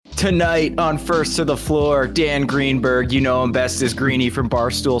Tonight on First to the Floor, Dan Greenberg, you know him best as Greenie from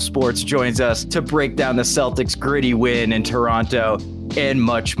Barstool Sports, joins us to break down the Celtics' gritty win in Toronto and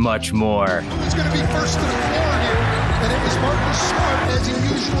much, much more. Who's going to be first to the floor here? And it was Marcus Smart, as he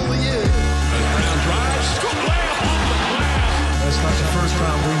usually is. Brown drives, scoop layup off the glass. That's not the first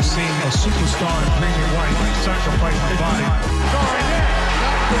time we've seen a superstar in premium white sacrifice the body. Sorry,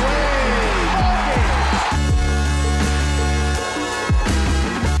 knocked away.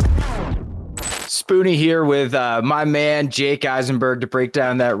 Spoonie here with my man Jake Eisenberg to break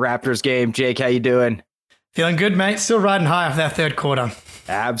down that Raptors game. Jake, how you doing? Feeling good, mate. Still riding high off that third quarter.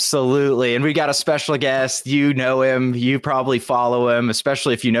 Absolutely. And we got a special guest. You know him. You probably follow him,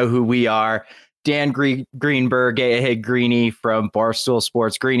 especially if you know who we are. Dan Greenberg, a.k.a. Greenie from Barstool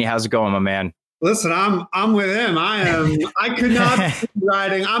Sports. Greenie, how's it going, my man? Listen, I'm with him. I could not be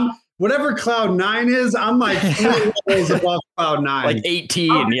riding. I'm whatever cloud 9 is, I'm like 3 levels above cloud 9. Like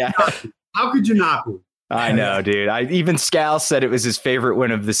 18, yeah. How could you not be? I know, dude. Even Scal said it was his favorite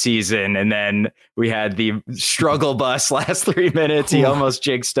win of the season. And then we had the struggle bus last 3 minutes. He almost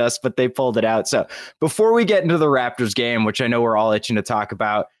jinxed us, but they pulled it out. So before we get into the Raptors game, which I know we're all itching to talk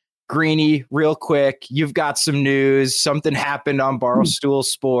about, Greenie, real quick, you've got some news. Something happened on Barstool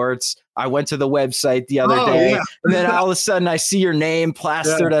Sports. I went to the website the other day, and then all of a sudden I see your name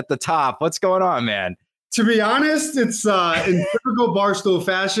plastered at the top. What's going on, man? To be honest, it's in typical Barstool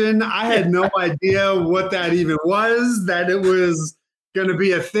fashion. I had no idea what that even was, that it was going to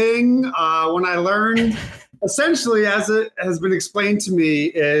be a thing. When I learned, essentially, as it has been explained to me,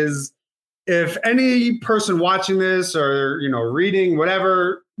 is if any person watching this or, reading,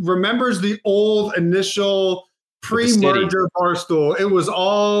 whatever, remembers the old initial pre-merger Barstool, it was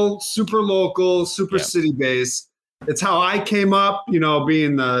all super local, super city-based. It's how I came up,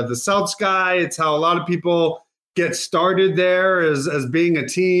 being the Celtics guy. It's how a lot of people get started there as being a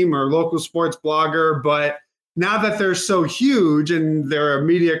team or local sports blogger. But now that they're so huge and they're a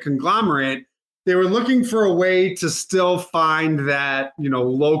media conglomerate, they were looking for a way to still find that,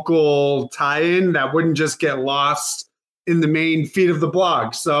 local tie-in that wouldn't just get lost in the main feed of the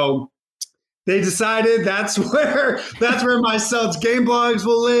blog. So they decided that's where my Celtics game blogs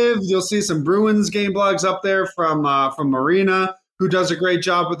will live. You'll see some Bruins game blogs up there from Marina, who does a great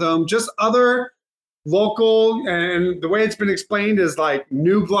job with them. Just other local, and the way it's been explained is like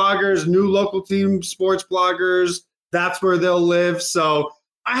new bloggers, new local team sports bloggers. That's where they'll live. So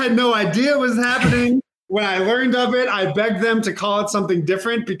I had no idea what was happening. When I learned of it, I begged them to call it something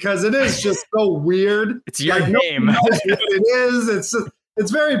different because it is just so weird. It's your name. What it is. It's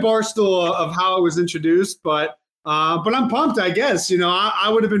very Barstool of how it was introduced, but I'm pumped, I guess. I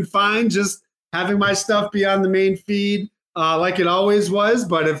would have been fine just having my stuff be on the main feed like it always was.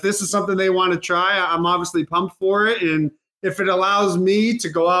 But if this is something they want to try, I'm obviously pumped for it. And if it allows me to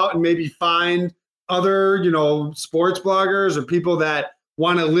go out and maybe find other, sports bloggers or people that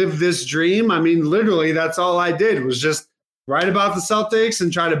want to live this dream, I mean, literally, that's all I did was just write about the Celtics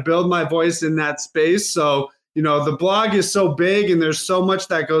and try to build my voice in that space. So the blog is so big and there's so much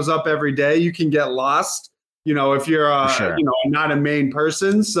that goes up every day. You can get lost, if you're, not a main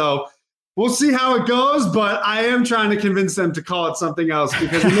person. So we'll see how it goes, but I am trying to convince them to call it something else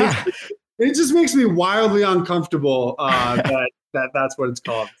because it just makes me wildly uncomfortable that's what it's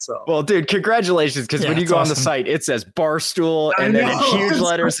called. So, well, dude, congratulations. Because when you go on the site, it says Barstool and then in huge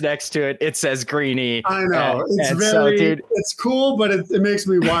letters next to it, it says Greenie. I know it's cool, but it makes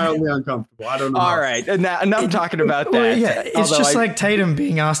me wildly uncomfortable. I don't know. All right. And I'm talking about that. Well, yeah, it's just like Tatum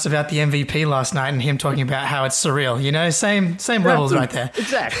being asked about the MVP last night and him talking about how it's surreal, same levels right there.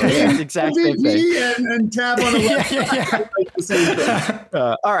 Exactly. Exactly. MVP and tab on the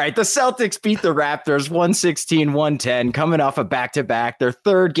website. All right. The Celtics beat the Raptors 116-110 coming off a back-to-back, their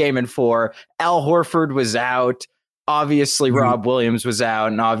third game in 4. Al Horford was out. Obviously, Rob Williams was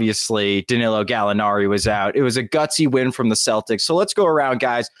out. And obviously, Danilo Gallinari was out. It was a gutsy win from the Celtics. So let's go around,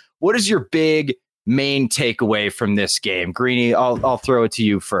 guys. What is your big main takeaway from this game? Greenie, I'll throw it to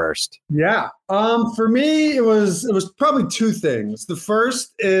you first. Yeah. For me, it was probably 2 things. The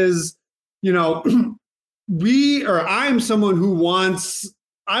first is, I'm someone who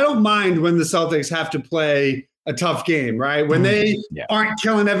I don't mind when the Celtics have to play a tough game, right? When they aren't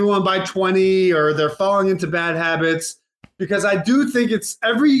killing everyone by 20 or they're falling into bad habits, because I do think it's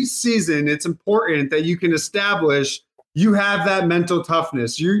every season, it's important that you can establish you have that mental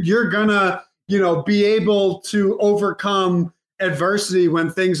toughness. You're gonna, be able to overcome adversity when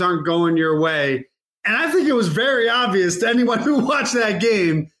things aren't going your way. And I think it was very obvious to anyone who watched that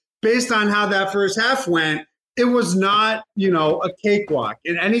game, based on how that first half went, it was not, a cakewalk.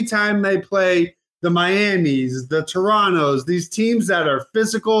 And anytime they play the Miamis, the Torontos, these teams that are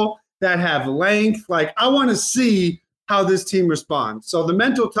physical, that have length. Like, I want to see how this team responds. So the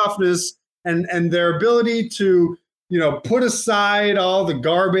mental toughness and their ability to, put aside all the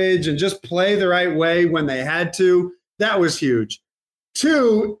garbage and just play the right way when they had to, that was huge.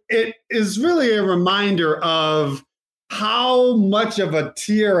 2, it is really a reminder of how much of a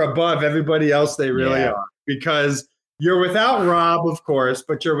tier above everybody else they really are, because you're without Rob, of course,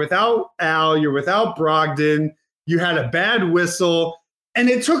 but you're without Al, you're without Brogdon. You had a bad whistle, and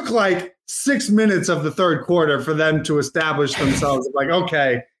it took like 6 minutes of the third quarter for them to establish themselves. Like,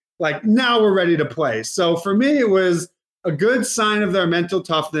 okay, like now we're ready to play. So for me, it was a good sign of their mental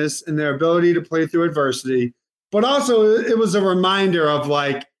toughness and their ability to play through adversity. But also it was a reminder of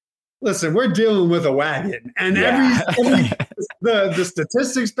like, listen, we're dealing with a wagon, and the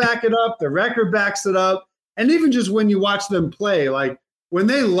statistics back it up. The record backs it up. And even just when you watch them play, like when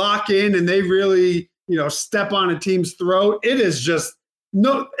they lock in and they really, step on a team's throat, it is just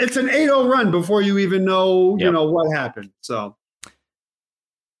it's an 8-0 run before you even know, what happened. So.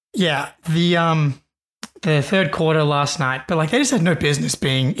 Yeah. The third quarter last night, but like they just had no business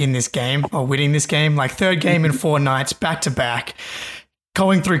being in this game or winning this game. Like third game in 4 nights, back to back.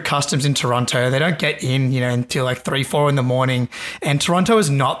 Going through customs in Toronto. They don't get in, until like 3-4 in the morning. And Toronto is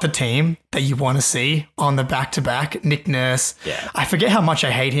not the team that you want to see on the back-to-back. Nick Nurse. Yeah. I forget how much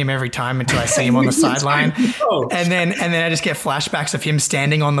I hate him every time until I see him on the sideline. And then I just get flashbacks of him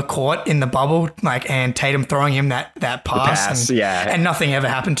standing on the court in the bubble, and Tatum throwing him that pass. And nothing ever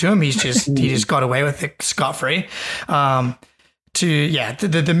happened to him. He just got away with it scot-free.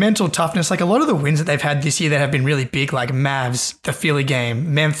 The mental toughness, like a lot of the wins that they've had this year that have been really big, like Mavs, the Philly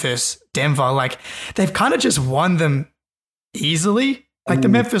game, Memphis, Denver, like they've kind of just won them easily. Like the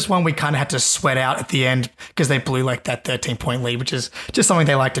Memphis one, we kind of had to sweat out at the end because they blew like that 13-point lead, which is just something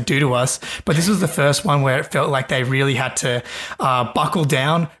they like to do to us. But this was the first one where it felt like they really had to buckle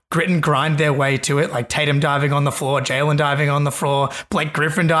down, grit and grind their way to it. Like Tatum diving on the floor, Jalen diving on the floor, Blake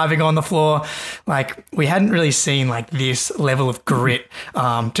Griffin diving on the floor. Like we hadn't really seen like this level of grit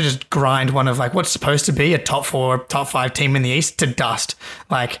to just grind one of like what's supposed to be a top 4, top 5 team in the East to dust.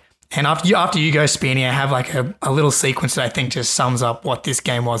 And after you go, Speeny, I have like a little sequence that I think just sums up what this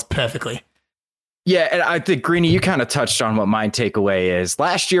game was perfectly. Yeah, and I think, Greenie, you kind of touched on what my takeaway is.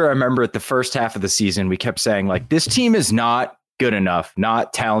 Last year, I remember at the first half of the season, we kept saying, like, this team is not good enough,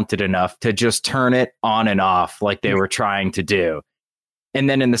 not talented enough to just turn it on and off like they were trying to do. And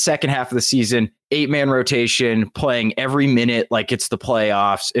then in the second half of the season, 8-man rotation, playing every minute like it's the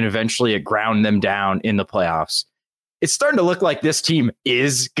playoffs, and eventually it ground them down in the playoffs. It's starting to look like this team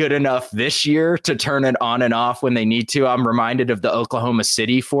is good enough this year to turn it on and off when they need to. I'm reminded of the Oklahoma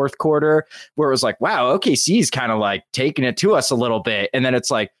City fourth quarter where it was like, wow, OKC's kind of like taking it to us a little bit. And then it's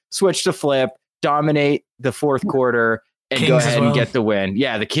like switch to flip, dominate the fourth quarter, and Kings go ahead and get the win.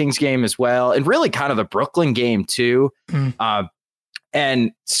 Yeah, the Kings game as well. And really kind of the Brooklyn game too.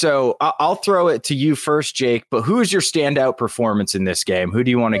 And so I'll throw it to you first, Jake, but who is your standout performance in this game? Who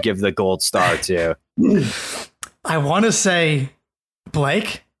do you want to give the gold star to? I want to say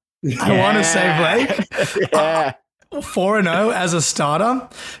Blake. I want to say Blake. Yeah. 4-0 as a starter.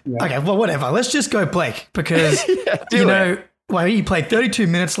 Yeah. Okay, well, whatever. Let's just go Blake because, he played 32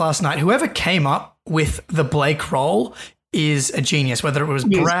 minutes last night. Whoever came up with the Blake role is a genius, whether it was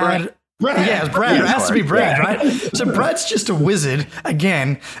Brad. Yeah, it was Brad. It has to be Brad, right? So Brad's just a wizard.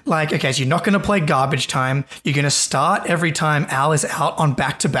 Again, like, okay, so you're not going to play garbage time. You're going to start every time Al is out on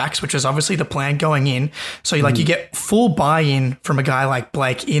back-to-backs, which is obviously the plan going in. So you get full buy-in from a guy like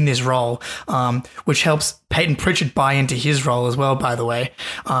Blake in this role, which helps Peyton Pritchard buy into his role as well, by the way.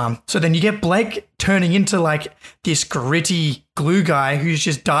 So then you get Blake turning into like this gritty glue guy who's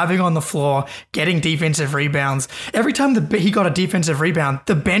just diving on the floor, getting defensive rebounds. Every time he got a defensive rebound,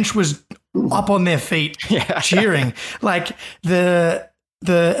 the bench was up on their feet cheering. Like the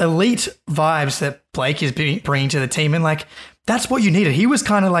elite vibes that Blake is bringing to the team. And like, that's what you needed. He was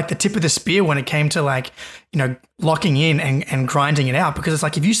kind of like the tip of the spear when it came to like, locking in and grinding it out. Because it's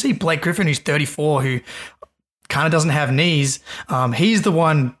like, if you see Blake Griffin, who's 34, who kind of doesn't have knees, he's the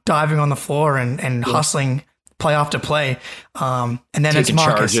one diving on the floor and hustling play after play. And then taking it's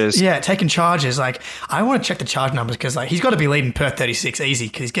Marcus. Charges. Yeah, taking charges. Like, I want to check the charge numbers because like he's got to be leading per 36 easy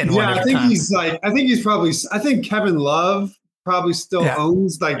because he's getting one every time. I think Kevin Love probably still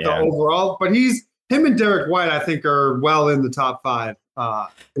owns the overall, but him and Derek White, I think, are well in the top 5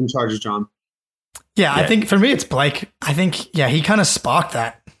 in charges, John. Yeah, I think for me it's Blake. I think he kind of sparked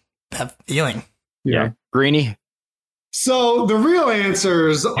that feeling. Yeah. Greenie. So the real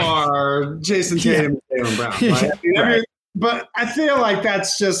answers are Jason Tatum and Jaylen Brown. Right? But I feel like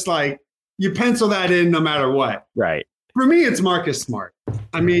that's just like, you pencil that in no matter what. Right. For me, it's Marcus Smart.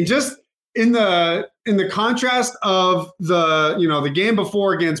 I mean, just in the contrast of the game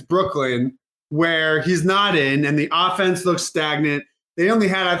before against Brooklyn, where he's not in and the offense looks stagnant. They only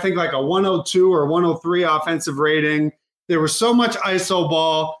had, I think, like a 102 or 103 offensive rating. There was so much ISO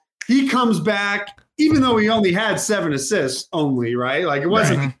ball. He comes back, even though he only had 7 assists only, right? Like it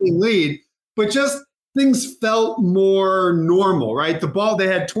wasn't a clean lead, but just things felt more normal, right? The ball, they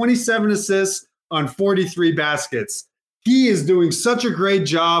had 27 assists on 43 baskets. He is doing such a great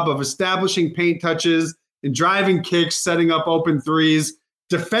job of establishing paint touches and driving kicks, setting up open threes.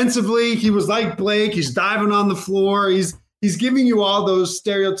 Defensively, he was like Blake. He's diving on the floor. He's giving you all those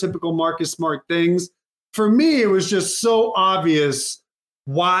stereotypical Marcus Smart things. For me, it was just so obvious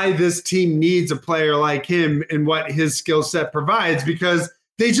why this team needs a player like him and what his skill set provides, because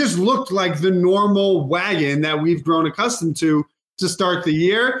they just looked like the normal wagon that we've grown accustomed to start the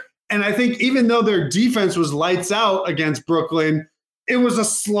year. And I think even though their defense was lights out against Brooklyn, it was a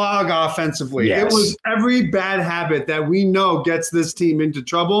slog offensively. Yes. It was every bad habit that we know gets this team into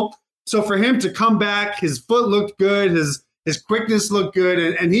trouble. So for him to come back, his foot looked good, his quickness looked good,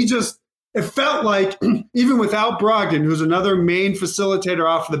 and he just, it felt like even without Brogdon, who's another main facilitator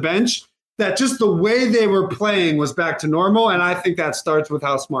off the bench, that just the way they were playing was back to normal. And I think that starts with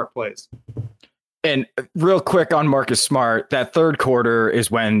how Smart plays. And real quick on Marcus Smart, that third quarter is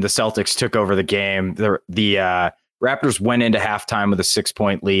when the Celtics took over the game. The Raptors went into halftime with a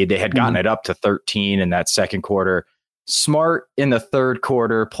 6-point lead. They had gotten it up to 13 in that second quarter. Smart in the third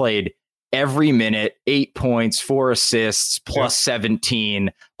quarter played every minute, 8 points, 4 assists, plus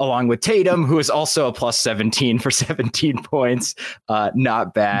 17, along with Tatum, who is also a plus 17 for 17 points.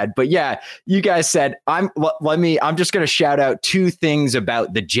 Not bad. But yeah, you guys said, I'm just going to shout out 2 things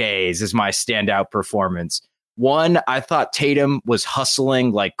about the Jays as my standout performance. One, I thought Tatum was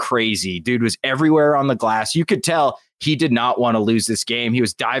hustling like crazy. Dude was everywhere on the glass. You could tell he did not want to lose this game. He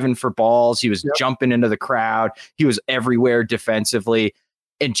was diving for balls. He was jumping into the crowd. He was everywhere defensively.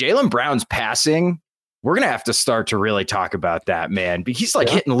 And Jaylen Brown's passing, we're going to have to start to really talk about that, man. He's like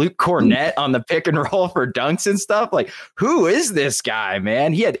hitting Luke Cornett on the pick and roll for dunks and stuff. Like, who is this guy,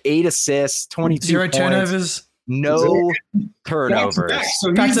 man? He had 8 assists, 22 0 points, turnovers. No turnovers.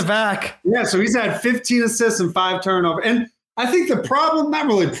 Back to back. Yeah, so he's had 15 assists and 5 turnovers. And I think the problem, not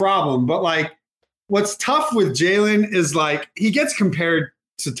really problem, but like what's tough with Jaylen is like he gets compared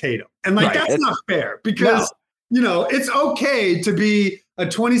to Tatum. And like that's not fair because, it's okay to be a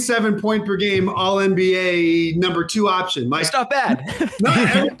 27 point per game all NBA number 2 option. Like, it's not bad. Not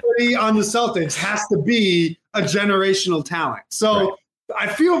everybody on the Celtics has to be a generational talent. So I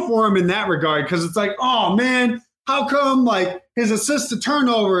feel for him in that regard because it's like, oh man, how come like his assists to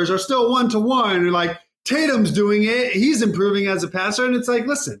turnovers are still 1-to-1? And like Tatum's doing it, he's improving as a passer. And it's like,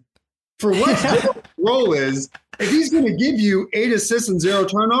 listen, for what his role is, if he's going to give you 8 assists and 0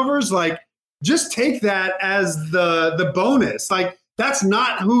 turnovers, like just take that as the bonus. Like that's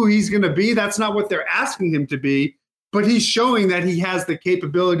not who he's going to be. That's not what they're asking him to be. But he's showing that he has the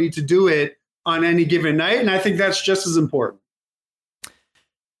capability to do it on any given night. And I think that's just as important.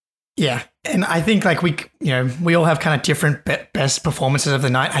 Yeah. And I think like we all have kind of different best performances of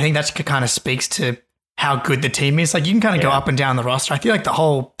the night. I think that kind of speaks to how good the team is. Like you can kind of go up and down the roster. I feel like the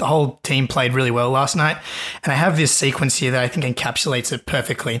whole team played really well last night. And I have this sequence here that I think encapsulates it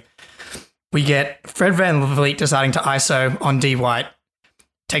perfectly. We get Fred VanVleet deciding to ISO on D White,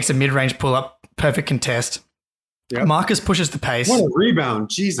 takes a mid-range pull-up, perfect contest. Yep. Marcus pushes the pace. What a rebound.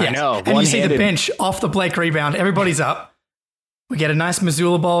 Jesus. I know. And you see the bench off the Blake rebound. Everybody's up. We get a nice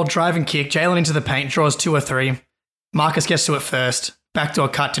Missoula ball, drive and kick. Jaylen into the paint, draws 2 or 3. Marcus gets to it first. Backdoor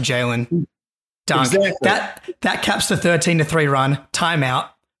cut to Jaylen. Dunk. Exactly. That caps the 13-3 run.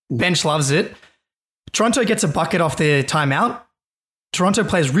 Timeout. Bench loves it. Toronto gets a bucket off the timeout. Toronto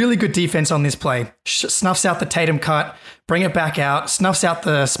plays really good defense on this play. Snuffs out the Tatum cut, bring it back out, snuffs out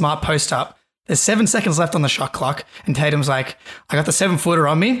the Smart post up. There's 7 seconds left on the shot clock, and Tatum's like, I got the 7-footer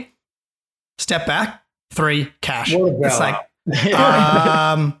on me. Step back, 3, cash. It's like,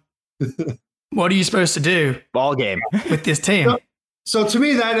 what are you supposed to do? Ball game with this team. So to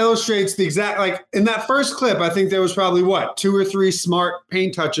me, that illustrates the exact, like in that first clip, I think there was probably 2 or 3 Smart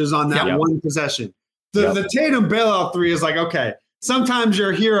paint touches on that one possession. The Tatum bailout 3 is like, okay, sometimes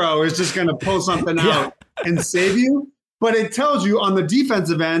your hero is just going to pull something out and save you. But it tells you on the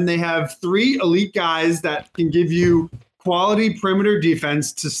defensive end, they have 3 elite guys that can give you quality perimeter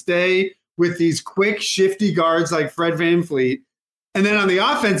defense to stay with these quick, shifty guards like Fred VanVleet. And then on the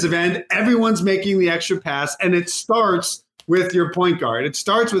offensive end, everyone's making the extra pass. And it starts with your point guard. It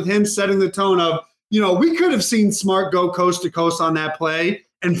starts with him setting the tone of, we could have seen Smart go coast to coast on that play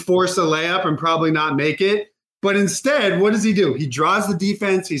and force a layup and probably not make it. But instead, what does he do? He draws the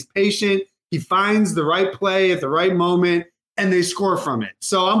defense. He's patient. He finds the right play at the right moment, and they score from it.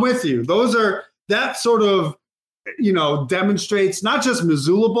 So I'm with you. That sort of, demonstrates not just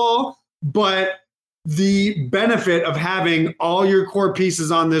Missoula ball, but the benefit of having all your core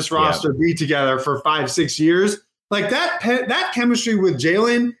pieces on this roster be together for 5-6 years. Like that chemistry with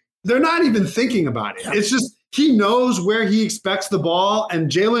Jalen, they're not even thinking about it. It's just he knows where he expects the ball, and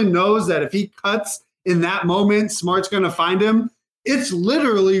Jalen knows that if he cuts in that moment, Smart's going to find him. It's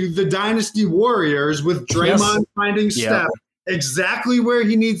literally the Dynasty Warriors with Draymond finding Steph exactly where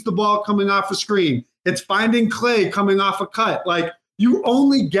he needs the ball coming off a screen. It's finding Clay coming off a cut. Like, you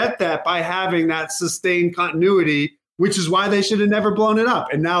only get that by having that sustained continuity, which is why they should have never blown it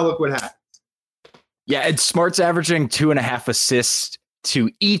up. And now look what happened. Yeah, and Smart's averaging 2.5 assists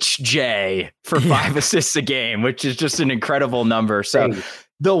to each J for 5 assists a game, which is just an incredible number. So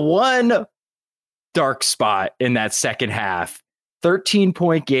the one dark spot in that second half,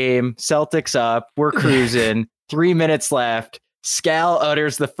 13-point game, Celtics up, we're cruising, 3 minutes left. Scal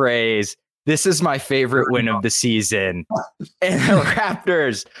utters the phrase, "This is my favorite win of the season." And the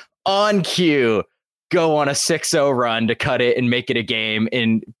Raptors on cue go on a 6-0 run to cut it and make it a game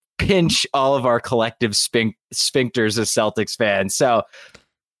and pinch all of our collective sphincters as Celtics fans. So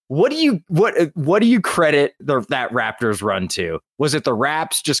what do you credit that Raptors run to? Was it the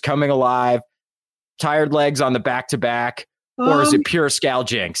Raps just coming alive, tired legs on the back-to-back, or is it pure Scal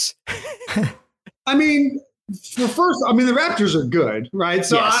jinx? I mean, the Raptors are good, right?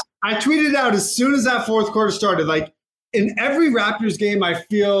 So yes. I tweeted out as soon as that fourth quarter started, like, in every Raptors game, I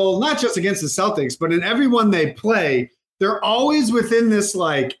feel, not just against the Celtics, but in every one they play, they're always within this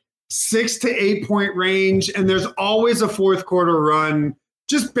like 6 to 8 point range. And there's always a fourth quarter run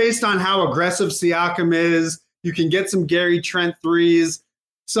just based on how aggressive Siakam is. You can get some Gary Trent threes.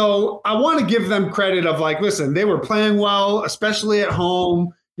 So I want to give them credit of like, listen, they were playing well, especially at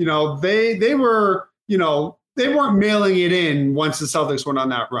home. They were, they weren't mailing it in once the Celtics went on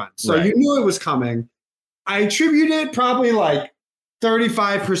that run. So You knew it was coming. I attribute it probably like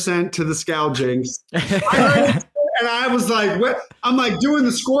 35% to the Scal jinx. And I was like, what? I'm like doing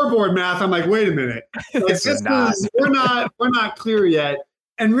the scoreboard math. I'm like, wait a minute. Like, we're not clear yet.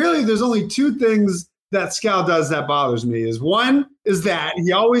 And really, there's only two things that Scal does that bothers me. Is one is that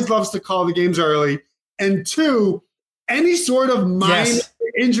he always loves to call the games early. And two, any sort of minor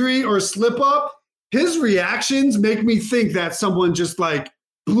injury or slip up, his reactions make me think that someone just like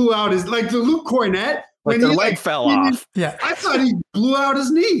blew out his, like the Luke Cornett. Like when the leg fell off. Yeah. I thought he blew out his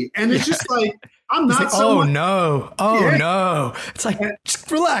knee. And it's just like, I'm not like, someone. No. It's like,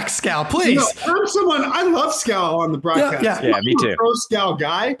 just relax, Scal, please. I'm someone, I love Scal on the broadcast. Yeah, me too. I'm a pro Scal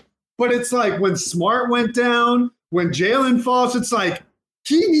guy. But it's like when Smart went down, when Jalen falls, it's like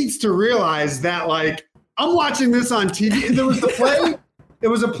he needs to realize that, like, I'm watching this on TV. There was the play. It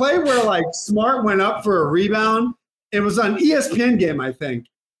was a play where like Smart went up for a rebound. It was on ESPN game, I think.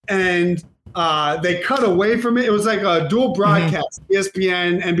 And they cut away from it. It was like a dual broadcast,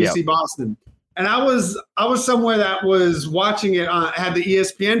 ESPN, NBC Boston. And I was somewhere that was watching it had the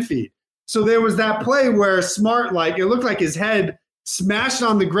ESPN feed. So there was that play where Smart, like, it looked like his head smashed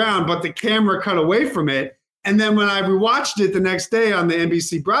on the ground, but the camera cut away from it. And then when I rewatched it the next day on the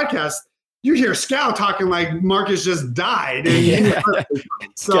NBC broadcast, you hear Scal talking like Marcus just died.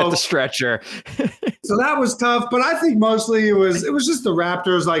 So get the stretcher. So that was tough. But I think mostly it was just the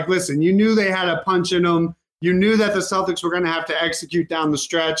Raptors. Like, listen, you knew they had a punch in them. You knew that the Celtics were going to have to execute down the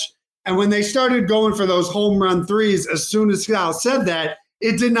stretch. And when they started going for those home run threes, as soon as Scal said that,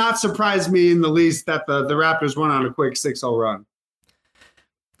 it did not surprise me in the least that the Raptors went on a quick 6-0 run.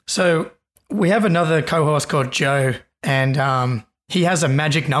 So we have another co-host called Joe, and he has a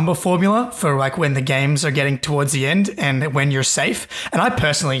magic number formula for like when the games are getting towards the end and when you're safe. And I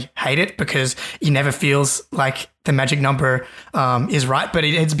personally hate it because he never feels like the magic number is right, but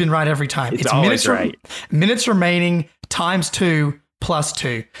it's been right every time. It's always right. Minutes remaining times 2 plus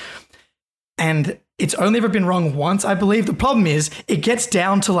 2. And it's only ever been wrong once, I believe. The problem is it gets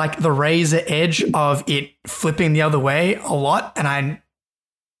down to like the razor edge of it flipping the other way a lot. And I'm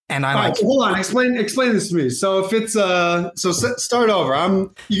like, hold on, explain this to me. So if it's start over.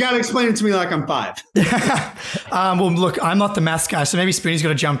 You got to explain it to me like I'm 5. Well, look, I'm not the maths guy, so maybe Spoonie's got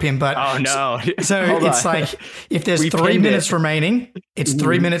to jump in. But oh no, so it's like if there's 3 minutes remaining, it's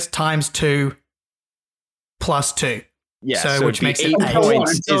 3 minutes times 2 plus 2. Yeah, so which makes it 8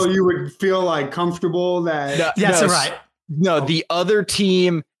 points. So you would feel like comfortable that right. No, the other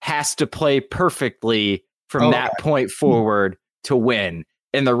team has to play perfectly from that point forward to win.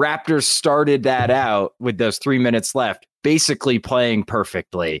 And the Raptors started that out with those 3 minutes left basically playing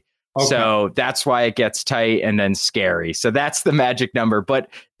perfectly. Okay. So that's why it gets tight and then scary. So that's the magic number, but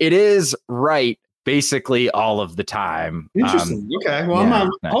it is right basically all of the time. Interesting. Okay. Well,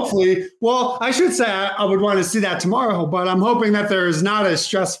 hopefully, well, I should say I would want to see that tomorrow, but I'm hoping that there is not a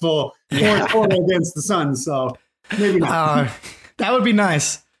stressful fourth quarter against the Suns. So maybe not. That would be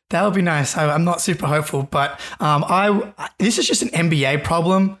nice. That would be nice. I'm not super hopeful, but this is just an NBA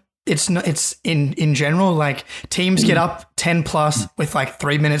problem. It's in general, like teams get up 10 plus with like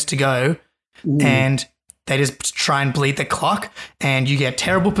 3 minutes to go and they just try and bleed the clock and you get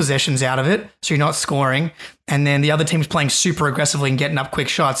terrible possessions out of it. So you're not scoring. And then the other team's playing super aggressively and getting up quick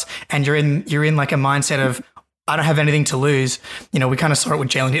shots. And you're in like a mindset of, I don't have anything to lose. You know, we kind of saw it with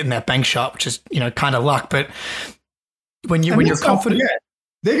Jalen hitting that bank shot, which is, you know, kind of luck. But when you're confident,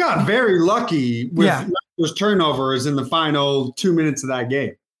 they got very lucky with those turnovers in the final 2 minutes of that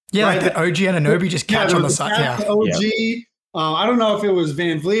game. Yeah, right? Like the OG Anunoby just catch on the side. Yeah, OG. I don't know if it was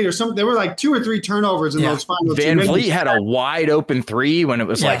Van Vliet or something. There were like 2 or 3 turnovers in those final 2 minutes. Van Vliet had a wide open 3 when it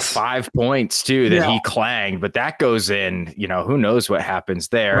was like 5 points too that he clanged, but that goes in, you know, who knows what happens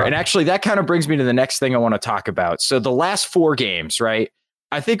there. Right. And actually that kind of brings me to the next thing I want to talk about. So the last 4 games, right?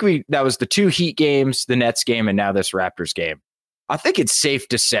 I think that was the 2 Heat games, the Nets game, and now this Raptors game. I think it's safe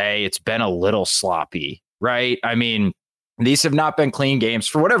to say it's been a little sloppy, right? I mean, these have not been clean games.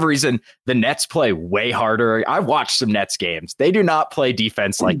 For whatever reason, the Nets play way harder. I've watched some Nets games. They do not play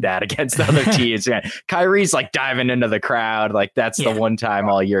defense like that against other teams. Kyrie's like diving into the crowd. Like that's the one time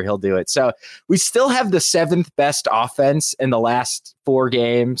all year he'll do it. So we still have the 7th best offense in the last 4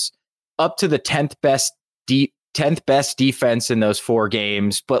 games, up to the 10th best defense in those 4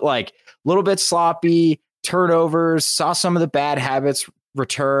 games, but like a little bit sloppy, turnovers, saw some of the bad habits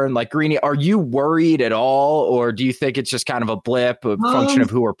return. Like Greenie, are you worried at all, or do you think it's just kind of a blip, a function of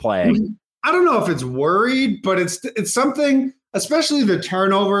who we're playing? I don't know if it's worried, but it's something, especially the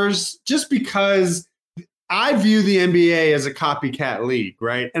turnovers, just because I view the NBA as a copycat league,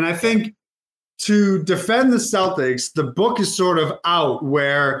 right? And I think to defend the Celtics, the book is sort of out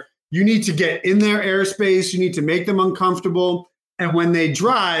where you need to get in their airspace, you need to make them uncomfortable, and when they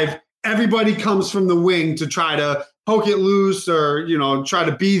drive, everybody comes from the wing to try to poke it loose or, you know, try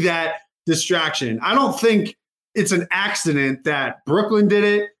to be that distraction. I don't think it's an accident that Brooklyn did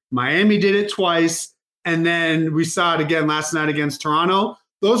it, Miami did it twice, and then we saw it again last night against Toronto.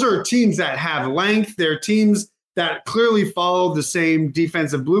 Those are teams that have length. They're teams that clearly follow the same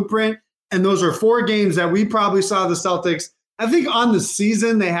defensive blueprint. And those are 4 games that we probably saw the Celtics. I think on the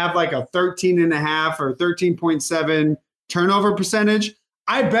season, they have like a 13.5 or 13.7 turnover percentage.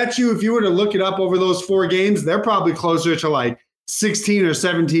 I bet you if you were to look it up over those 4 games, they're probably closer to like 16 or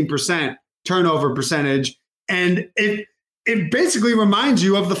 17% turnover percentage. And it basically reminds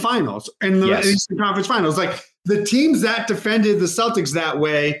you of the finals and the Eastern Conference Finals. Like the teams that defended the Celtics that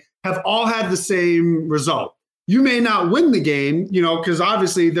way have all had the same result. You may not win the game, you know, because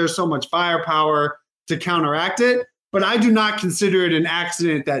obviously there's so much firepower to counteract it. But I do not consider it an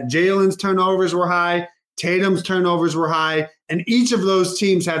accident that Jalen's turnovers were high, Tatum's turnovers were high, and each of those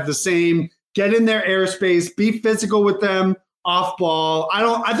teams had the same get in their airspace, be physical with them off ball.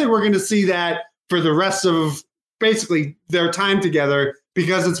 I think we're going to see that for the rest of basically their time together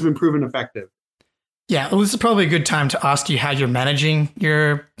because it's been proven effective. Yeah, well, this is probably a good time to ask you how you're managing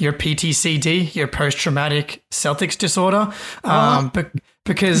your PTCD, your post-traumatic Celtics disorder,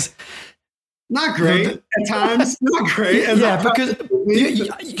 because not great at times, not great.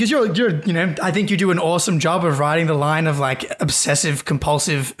 Because you're you know, I think you do an awesome job of riding the line of like obsessive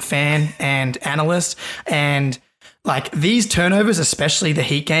compulsive fan and analyst, and like these turnovers, especially the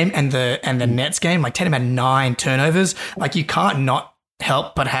Heat game and the Nets game, like Tatum had 9 turnovers. Like you can't not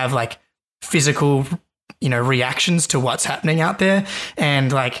help but have like physical, you know, reactions to what's happening out there,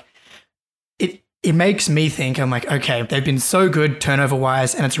 and like it makes me think, I'm like, okay, they've been so good turnover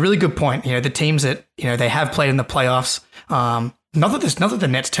wise, and it's a really good point. You know, the teams that, you know, they have played in the playoffs, not that the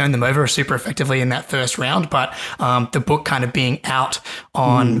Nets turned them over super effectively in that first round, but the book kind of being out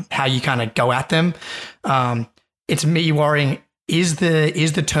on how you kind of go at them. It's me worrying, is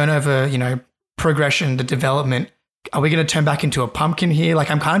the turnover, you know, progression, the development, are we going to turn back into a pumpkin here? Like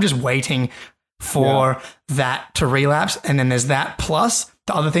I'm kind of just waiting for that to relapse. And then there's that plus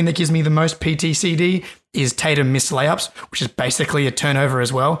the other thing that gives me the most PTCD is Tatum missed layups, which is basically a turnover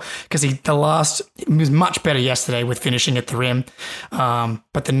as well. Because he was much better yesterday with finishing at the rim.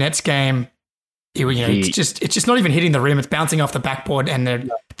 But the Nets game, it's just not even hitting the rim. It's bouncing off the backboard, and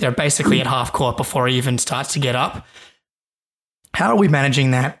they're basically at half court before he even starts to get up. How are we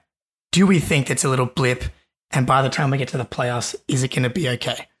managing that? Do we think it's a little blip? And by the time we get to the playoffs, is it going to be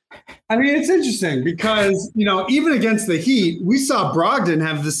okay? I mean, it's interesting because, even against the Heat, we saw Brogdon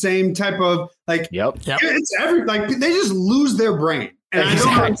have the same type of it's they just lose their brain. And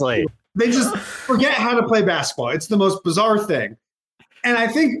exactly. They just forget how to play basketball. It's the most bizarre thing. And I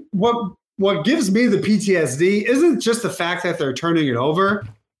think what gives me the PTSD isn't just the fact that they're turning it over.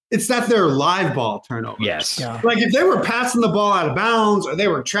 It's that they're live ball turnovers. Yes. Yeah. Like if they were passing the ball out of bounds or they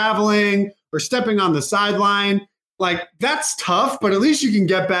were traveling or stepping on the sideline, like that's tough, but at least you can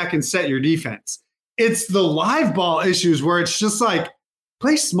get back and set your defense. It's the live ball issues where it's just like,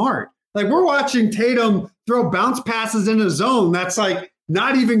 play smart. Like we're watching Tatum throw bounce passes in a zone that's like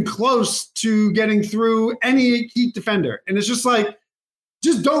not even close to getting through any Heat defender. And it's just like,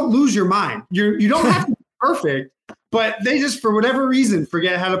 just don't lose your mind. You don't have to be perfect, but they just, for whatever reason,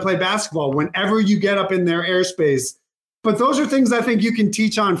 forget how to play basketball whenever you get up in their airspace. But those are things I think you can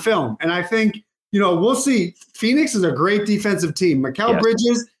teach on film. And I think, we'll see. Phoenix is a great defensive team. Mikal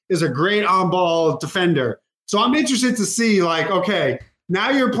Bridges is a great on-ball defender. So I'm interested to see, okay, now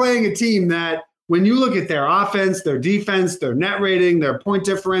you're playing a team that when you look at their offense, their defense, their net rating, their point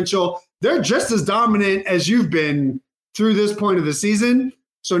differential, they're just as dominant as you've been through this point of the season.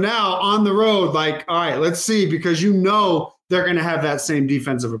 So now on the road, all right, let's see, because they're going to have that same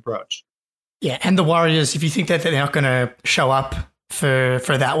defensive approach. Yeah, and the Warriors, if you think that they're not going to show up for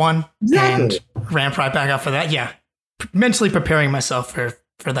that one and ramp right back up for that, mentally preparing myself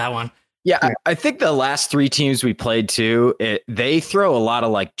for that one. Yeah, I think the last three teams we played too, they throw a lot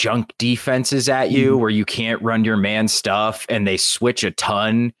of junk defenses at you where you can't run your man stuff and they switch a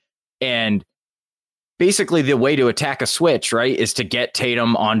ton. And basically the way to attack a switch, right, is to get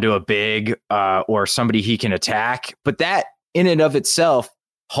Tatum onto a big or somebody he can attack. But that in and of itself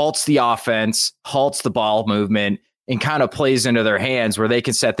halts the offense, halts the ball movement, and kind of plays into their hands where they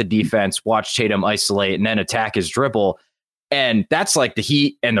can set the defense, watch Tatum isolate, and then attack his dribble. And that's like the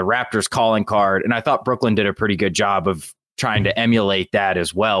Heat and the Raptors calling card. And I thought Brooklyn did a pretty good job of trying to emulate that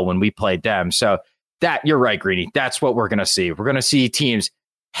as well when we played them. So that, you're right, Greenie, that's what we're going to see. We're going to see teams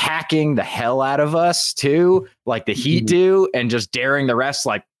hacking the hell out of us too, like the Heat do, and just daring the rest,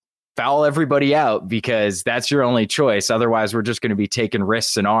 foul everybody out, because that's your only choice. Otherwise, we're just going to be taking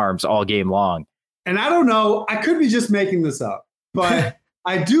wrists and arms all game long. And I don't know, I could be just making this up, but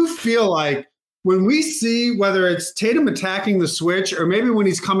I do feel like when we see whether it's Tatum attacking the switch or maybe when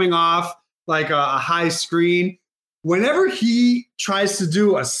he's coming off a high screen, whenever he tries to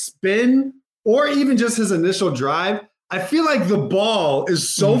do a spin or even just his initial drive, I feel like the ball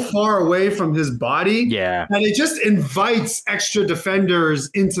is so far away from his body that it just invites extra defenders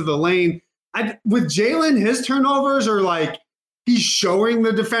into the lane. With Jalen, his turnovers are he's showing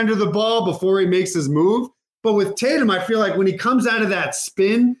the defender the ball before he makes his move. But with Tatum, I feel like when he comes out of that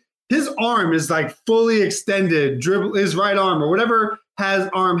spin, his arm is fully extended, dribble his right arm or whatever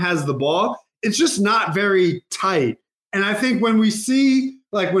arm has the ball. It's just not very tight. And I think when we see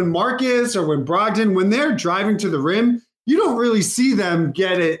when Marcus or when Brogdon, when they're driving to the rim, you don't really see them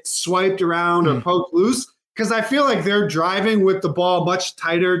get it swiped around or poked loose, because I feel like they're driving with the ball much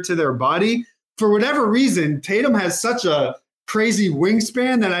tighter to their body. For whatever reason, Tatum has such a crazy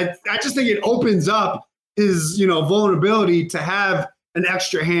wingspan that I just think it opens up his vulnerability to have an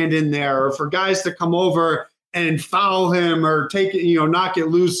extra hand in there, or for guys to come over and foul him or take it, knock it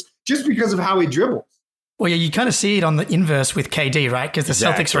loose just because of how he dribbles. Well, yeah, you kind of see it on the inverse with KD, right? Because the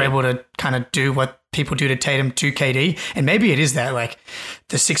Celtics are able to kind of do what people do to Tatum to KD. And maybe it is that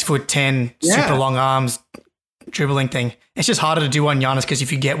the 6'10", super long arms dribbling thing. It's just harder to do on Giannis because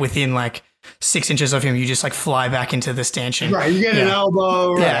if you get within 6 inches of him, you just fly back into the stanchion. Right. You get an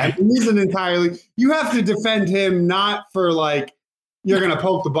elbow. Right. Yeah. He's an entirely, you have to defend him not for you're going to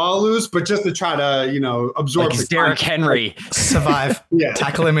poke the ball loose, but just to try to, absorb the Derrick Henry. Survive.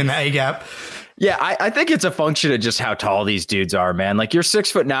 Tackle him in the A gap. Yeah, I think it's a function of just how tall these dudes are, man. You're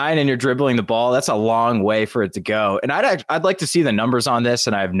 6'9" and you're dribbling the ball. That's a long way for it to go. And I'd like to see the numbers on this,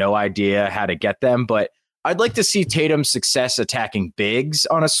 and I have no idea how to get them, but I'd like to see Tatum's success attacking bigs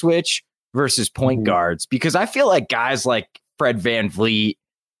on a switch versus point guards, because I feel like guys like Fred VanVleet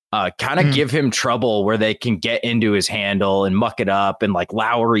kind of give him trouble where they can get into his handle and muck it up. And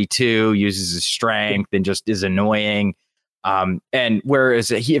Lowry too uses his strength and just is annoying. And whereas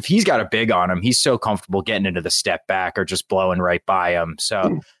if he's got a big on him, he's so comfortable getting into the step back or just blowing right by him.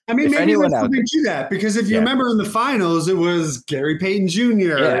 So I mean, maybe there's something to that, because if you remember in the finals, it was Gary Payton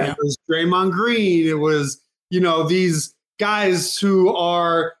Jr. It was Draymond Green. It was, these guys who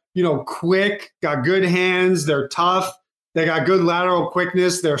are, quick, got good hands. They're tough. They got good lateral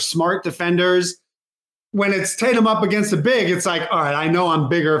quickness. They're smart defenders. When it's Tatum up against a big, it's all right, I know I'm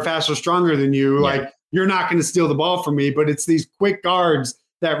bigger, faster, stronger than you. You're not going to steal the ball from me, but it's these quick guards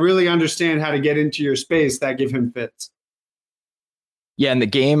that really understand how to get into your space that give him fits. Yeah,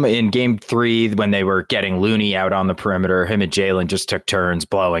 in game 3, when they were getting Looney out on the perimeter, him and Jalen just took turns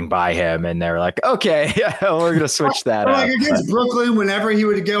blowing by him, and they're like, okay, we're going to switch that up. Like against Brooklyn, whenever he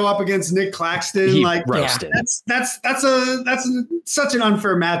would go up against Nick Claxton, like roasted. That's such an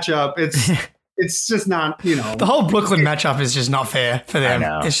unfair matchup. It's just not, The whole Brooklyn matchup is just not fair for them.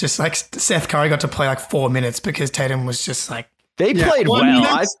 It's just like Seth Curry got to play like 4 minutes because Tatum was just like, they played well.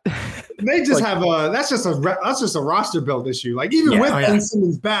 I mean, they just have that's just a roster build issue. Like even with Ben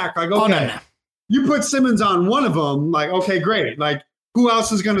Simmons back, like okay, you put Simmons on one of them, like okay, great. Like who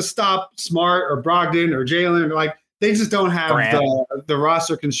else is going to stop Smart or Brogdon or Jalen? Like they just don't have the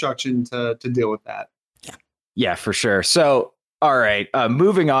roster construction to deal with that. Yeah, for sure. So all right,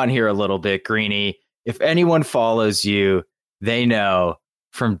 moving on here a little bit, Greenie. If anyone follows you, they know.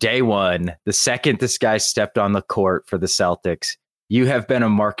 From day one, the second this guy stepped on the court for the Celtics, you have been a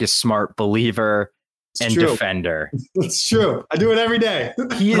Marcus Smart believer and defender. It's true. I do it every day.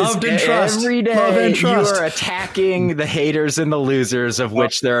 He Loved and trust. Every day Love and trust. You are attacking the haters and the losers, of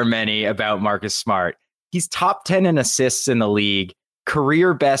which there are many, about Marcus Smart. He's top 10 in assists in the league,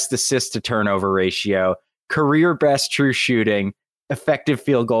 career best assist to turnover ratio, career best true shooting, effective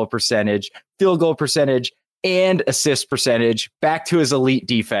field goal percentage, and assist percentage, back to his elite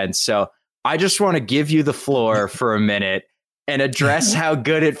defense. So I just want to give you the floor for a minute and address how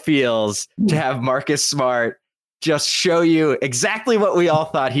good it feels to have Marcus Smart just show you exactly what we all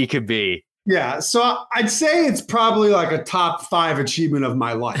thought he could be. Yeah, so I'd say it's probably like a top 5 achievement of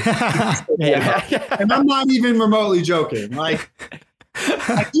my life. And I'm not even remotely joking. Like,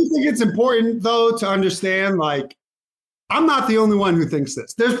 I do think it's important, though, to understand, like, I'm not the only one who thinks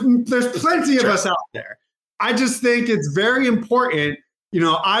this. There's plenty of us out there. I just think it's very important.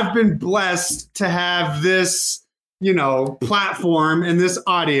 I've been blessed to have this, platform and this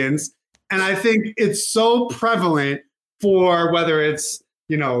audience. And I think it's so prevalent for whether it's,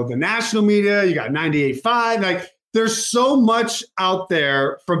 the national media, you got 98.5, like there's so much out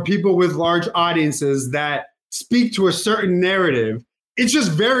there from people with large audiences that speak to a certain narrative. It's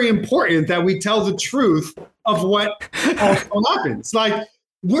just very important that we tell the truth of what happens. Like,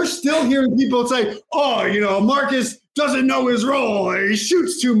 we're still hearing people say, Marcus doesn't know his role, or he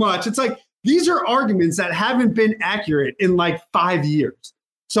shoots too much. It's like, these are arguments that haven't been accurate in like 5 years.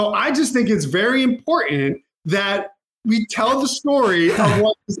 So I just think it's very important that we tell the story of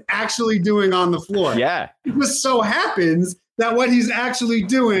what he's actually doing on the floor. Yeah. It just so happens that what he's actually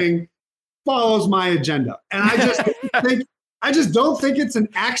doing follows my agenda. And I just don't think it's an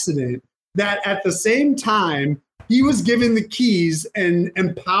accident that at the same time, he was given the keys and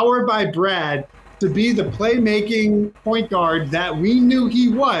empowered by Brad to be the playmaking point guard that we knew he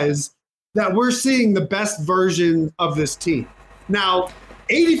was, that we're seeing the best version of this team. Now,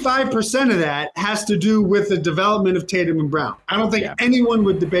 85% of that has to do with the development of Tatum and Brown. I don't think anyone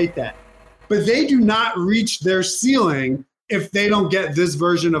would debate that. But they do not reach their ceiling if they don't get this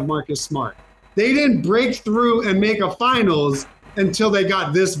version of Marcus Smart. They didn't break through and make a finals until they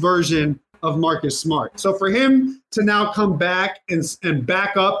got this version of Marcus Smart. So for him to now come back and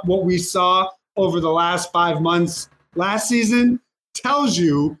back up what we saw over the last 5 months last season tells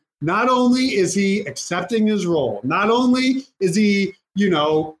you not only is he accepting his role, not only is he,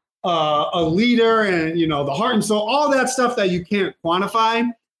 a leader and, the heart and soul, all that stuff that you can't quantify.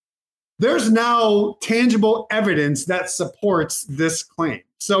 There's now tangible evidence that supports this claim.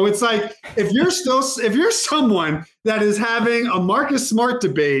 So it's like, if you're someone that is having a Marcus Smart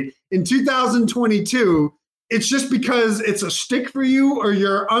debate in 2022, it's just because it's a shtick for you, or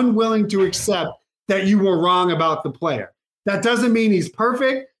you're unwilling to accept that you were wrong about the player. That doesn't mean he's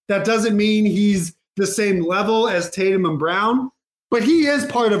perfect. That doesn't mean he's the same level as Tatum and Brown, but he is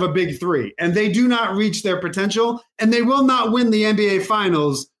part of a big three, and they do not reach their potential, and they will not win the NBA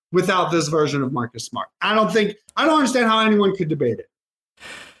Finals without this version of Marcus Smart. I don't understand how anyone could debate it.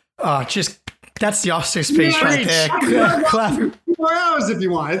 That's the Oscar speech right there. Clap. 4 hours if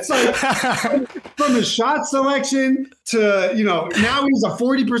you want. It's like from his shot selection to, now he's a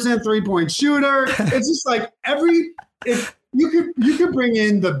 40% 3-point shooter. It's just like if you could bring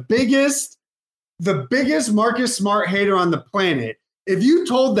in the biggest Marcus Smart hater on the planet. If you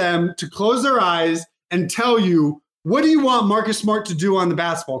told them to close their eyes and tell you, what do you want Marcus Smart to do on the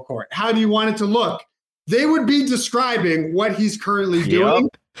basketball court? How do you want it to look? They would be describing what he's currently doing.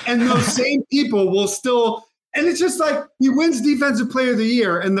 And those same people will still, and it's just like he wins Defensive Player of the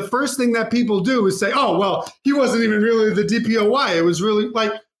Year. And the first thing that people do is say, oh, well, he wasn't even really the DPOY. It was really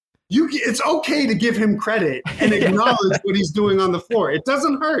like, it's okay to give him credit and acknowledge what he's doing on the floor. It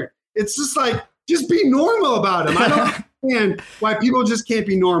doesn't hurt. It's just like, just be normal about him. understand why people just can't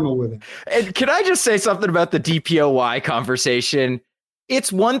be normal with it. And can I just say something about the DPOY conversation?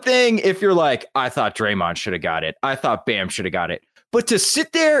 It's one thing if you're like, I thought Draymond should have got it. I thought Bam should have got it. But to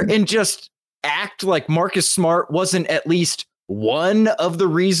sit there and just act like Marcus Smart wasn't at least one of the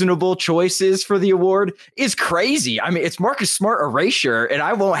reasonable choices for the award is crazy. I mean, it's Marcus Smart erasure, and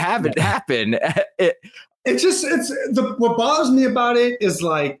I won't have it happen. What bothers me about it is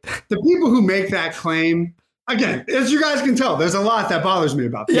like the people who make that claim. Again, as you guys can tell, there's a lot that bothers me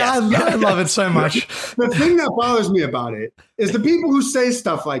about this. Yeah, I love it so much. The thing that bothers me about it is the people who say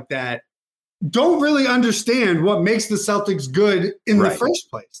stuff like that don't really understand what makes the Celtics good in the first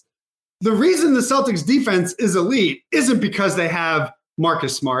place. The reason the Celtics defense is elite isn't because they have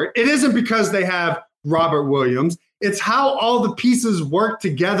Marcus Smart. It isn't because they have Robert Williams. It's how all the pieces work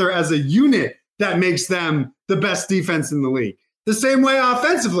together as a unit that makes them the best defense in the league. The same way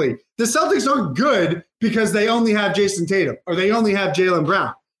offensively, the Celtics aren't good because they only have Jason Tatum or they only have Jaylen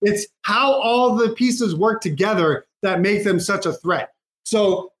Brown. It's how all the pieces work together that make them such a threat.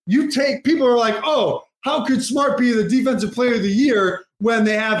 So people are like, oh, how could Smart be the defensive player of the year when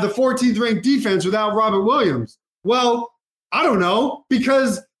they have the 14th ranked defense without Robert Williams? Well, I don't know,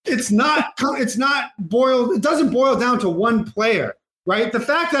 because it doesn't boil down to one player, right? The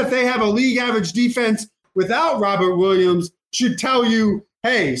fact that they have a league average defense without Robert Williams should tell you,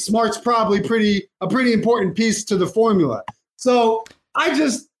 hey, Smart's probably a pretty important piece to the formula. So it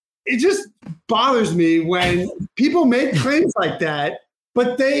just bothers me when people make claims like that,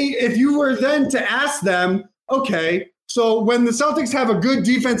 but if you were then to ask them, okay, so when the Celtics have a good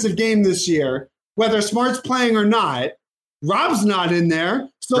defensive game this year, whether Smart's playing or not, Rob's not in there.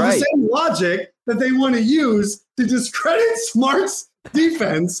 So the same logic that they want to use to discredit Smart's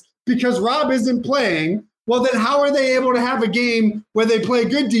defense because Rob isn't playing, well, then how are they able to have a game where they play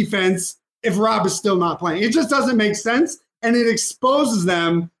good defense if Rob is still not playing? It just doesn't make sense. And it exposes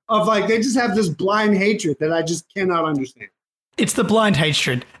them of like, they just have this blind hatred that I just cannot understand. It's the blind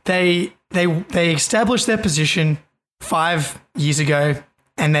hatred. They established their position 5 years ago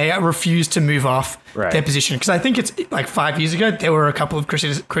and they refused to move off their position. Because I think it's like 5 years ago, there were a couple of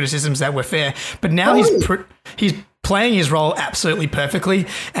criticisms that were fair. But now he's playing his role absolutely perfectly.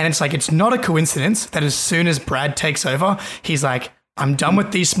 And it's like, it's not a coincidence that as soon as Brad takes over, he's like, I'm done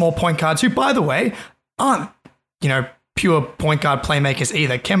with these small point guards who, by the way, aren't, pure point guard playmakers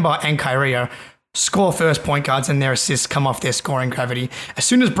either. Kemba and Kyrie are score first point guards and their assists come off their scoring gravity. As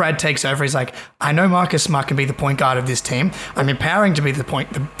soon as Brad takes over, he's like, I know Marcus Smart can be the point guard of this team. I'm empowering to be the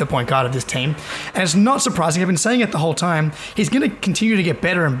point guard of this team. And it's not surprising. I've been saying it the whole time. He's going to continue to get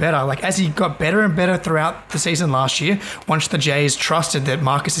better and better. Like as he got better and better throughout the season last year, once the Jays trusted that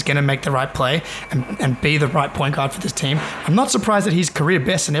Marcus is going to make the right play and be the right point guard for this team, I'm not surprised that he's career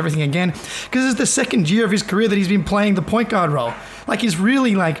best and everything again, because it's the second year of his career that he's been playing the point guard role. Like he's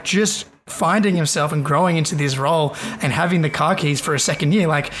really like just finding himself and growing into this role and having the car keys for a second year.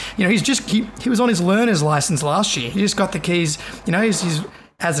 Like, he was on his learner's license last year. He just got the keys, he's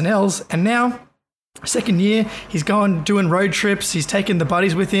as an L's, and now second year, he's going doing road trips. He's taking the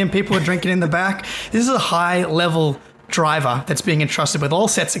buddies with him. People are drinking in the back. This is a high level driver that's being entrusted with all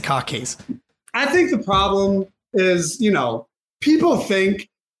sets of car keys. I think the problem is, people think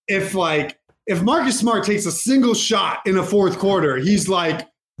if Marcus Smart takes a single shot in a fourth quarter, he's like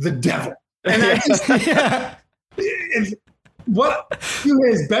the devil. And I just, to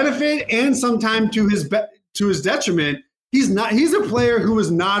his benefit and sometimes to his detriment, he's a player who is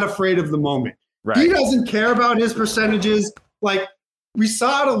not afraid of the moment. Right. He doesn't care about his percentages. Like we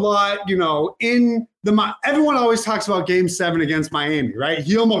saw it a lot, everyone always talks about Game 7 against Miami, right?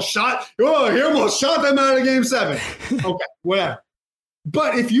 He almost shot them out of Game 7. Okay, whatever.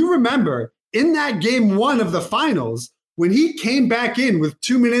 But if you remember, in that Game 1 of the finals, when he came back in with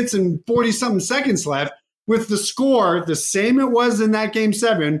 2 minutes and 40-something seconds left, with the score the same it was in that Game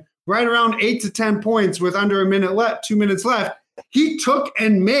 7, right around 8 to 10 points with under 2 minutes left, he took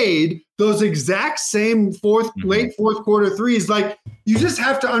and made those exact same late fourth quarter threes. Like, you just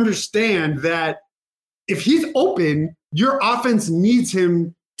have to understand that if he's open, your offense needs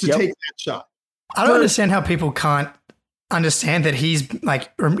him to take that shot. I don't understand how people can't understand that he's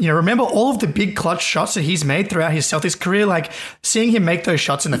like, remember all of the big clutch shots that he's made throughout his Celtics career. Like seeing him make those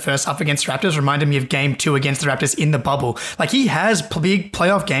shots in the first half against Raptors reminded me of Game 2 against the Raptors in the bubble. Like he has big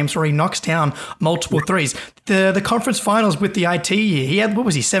playoff games where he knocks down multiple threes. The conference finals with the IT year, he had,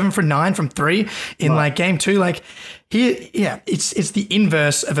 7 for 9 from 3 in like Game 2. Like it's the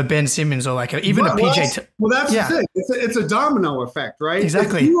inverse of a Ben Simmons or like even a PJ. That's the thing. It's a domino effect, right?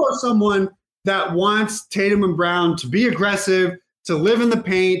 Exactly. If you are someone that wants Tatum and Brown to be aggressive, to live in the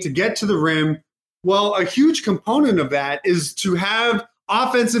paint, to get to the rim, Well, a huge component of that is to have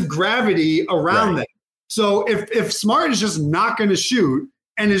offensive gravity around them. So if Smart is just not going to shoot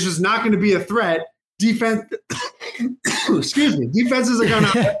and is just not going to be a threat, defenses are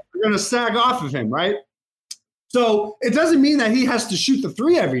going to sag off of him, right? So it doesn't mean that he has to shoot the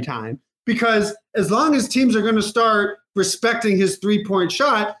three every time, because as long as teams are going to start respecting his three-point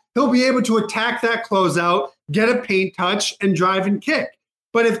shot, he'll be able to attack that closeout, get a paint touch, and drive and kick.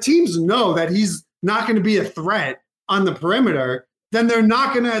 But if teams know that he's not going to be a threat on the perimeter, then they're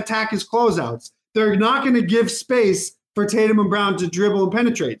not going to attack his closeouts. They're not going to give space for Tatum and Brown to dribble and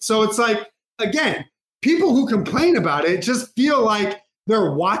penetrate. So it's like, again, people who complain about it just feel like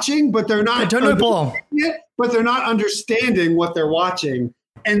they're watching, but they're not. They don't know ball. But they're not understanding what they're watching.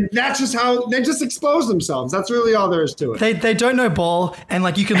 And that's just how they just expose themselves. That's really all there is to it. They don't know ball. And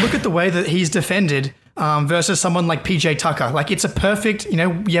like, you can look at the way that he's defended versus someone like PJ Tucker. Like, it's a perfect,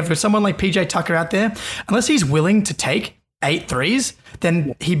 you have someone like PJ Tucker out there, unless he's willing to take 8 threes,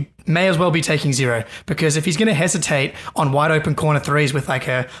 then he may as well be taking 0, because if he's going to hesitate on wide open corner threes with like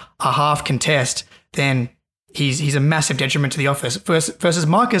a half contest, then he's a massive detriment to the offense. Versus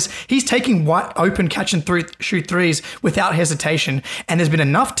Marcus, he's taking wide open catch and shoot threes without hesitation. And there's been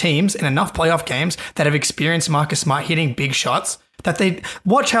enough teams in enough playoff games that have experienced Marcus Smart hitting big shots that they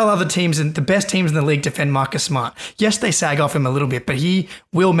watch how other teams and the best teams in the league defend Marcus Smart. Yes, they sag off him a little bit, but he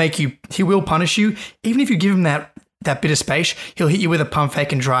will punish you. Even if you give him that bit of space, he'll hit you with a pump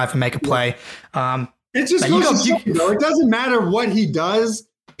fake and drive and make a play. It just goes to show, it doesn't matter what he does.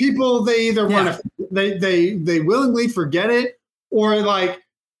 People, they either want to, they willingly forget it, or like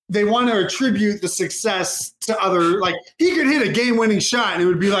they want to attribute the success to other. Like, he could hit a game-winning shot and it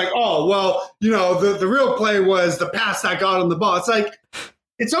would be like, oh, well, the real play was the pass that got on the ball. It's like,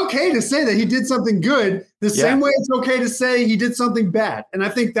 it's okay to say that he did something good the same way it's okay to say he did something bad. And I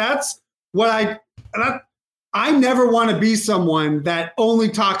think that's what I never want to be someone that only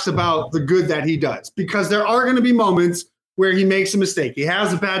talks about the good that he does, because there are going to be moments where he makes a mistake. He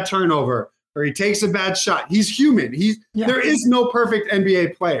has a bad turnover or he takes a bad shot. He's human. There is no perfect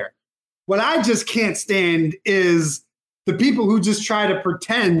NBA player. What I just can't stand is the people who just try to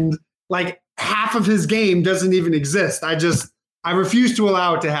pretend like half of his game doesn't even exist. I refuse to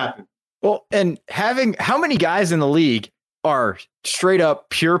allow it to happen. Well, and how many guys in the league are straight up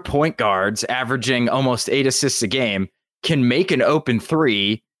pure point guards averaging almost 8 assists a game, can make an open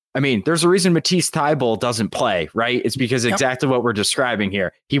three? I mean, there's a reason Matisse Thybulle doesn't play, right? It's because exactly what we're describing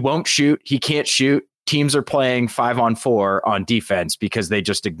here. He won't shoot. He can't shoot. Teams are playing 5-on-4 on defense because they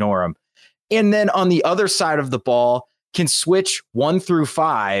just ignore him. And then on the other side of the ball, can switch 1 through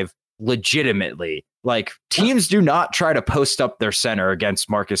 5 legitimately. Like, teams do not try to post up their center against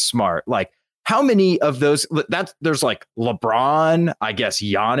Marcus Smart. Like, how many of those there's like LeBron, I guess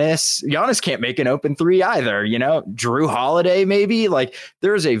Giannis can't make an open three either, Drew Holiday, maybe. Like,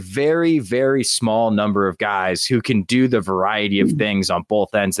 there's a very, very small number of guys who can do the variety of things on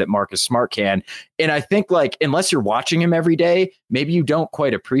both ends that Marcus Smart can. And I think, like, unless you're watching him every day, maybe you don't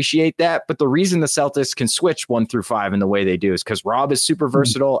quite appreciate that. But the reason the Celtics can switch 1 through 5 in the way they do is because Rob is super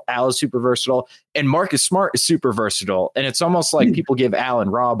versatile, Al is super versatile, and Marcus Smart is super versatile. And it's almost like people give Al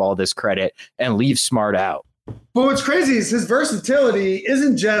and Rob all this credit and leave Smart out. But what's crazy is his versatility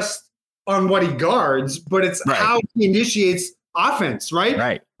isn't just on what he guards, but it's how he initiates offense, right?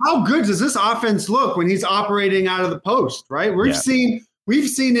 Right. How good does this offense look when he's operating out of the post, right? We've seen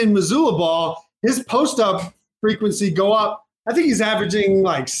in Missoula ball his post-up frequency go up. I think he's averaging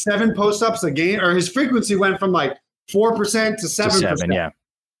like 7 post-ups a game, or his frequency went from like 4% to 7%.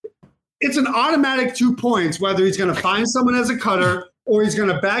 It's an automatic 2 points, whether he's going to find someone as a cutter or he's going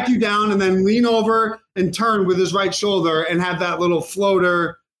to back you down and then lean over and turn with his right shoulder and have that little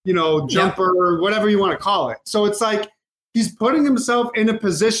floater, jumper, whatever you want to call it. So it's like he's putting himself in a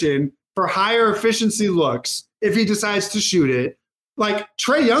position for higher efficiency looks if he decides to shoot it. Like,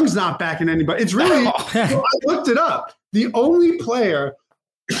 Trae Young's not backing anybody. It's really, I looked it up. The only player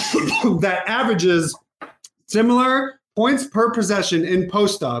that averages similar points per possession in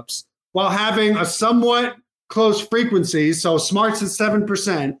post-ups while having a somewhat close frequency, so Smart's at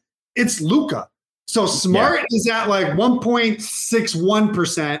 7%, it's Luka. So Smart is at like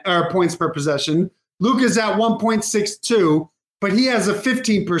 1.61% or points per possession. Luka's at 1.62, but he has a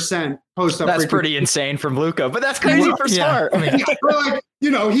 15% post-up. That's pretty insane from Luka, but that's crazy for Smart. I mean, like,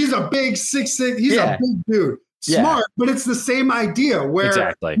 he's a big 6'6", he's a big dude. Smart, but it's the same idea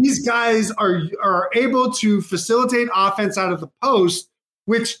where these guys are able to facilitate offense out of the post,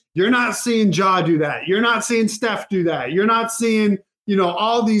 which you're not seeing Ja do that. You're not seeing Steph do that. You're not seeing,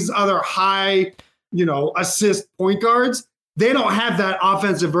 all these other high, assist point guards. they don't have that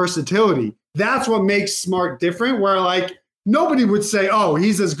offensive versatility. That's what makes Smart different, where like nobody would say, oh,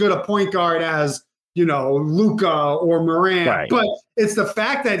 he's as good a point guard as, Luka or Morant. Right. But it's the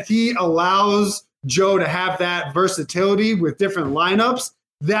fact that he allows Joe to have that versatility with different lineups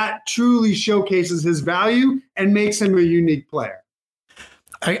that truly showcases his value and makes him a unique player.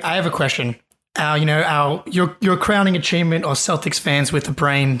 I have a question. Your crowning achievement, or Celtics fans with the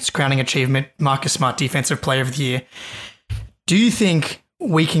brain's crowning achievement, Marcus Smart, Defensive Player of the Year. Do you think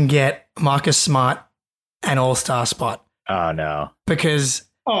we can get Marcus Smart an All-Star spot? Oh no, because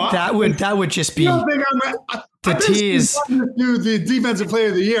that would just be the tears. Do the Defensive Player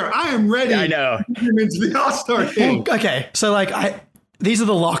of the Year. I am ready. I know. To get him into the All-Star game. Okay, so these are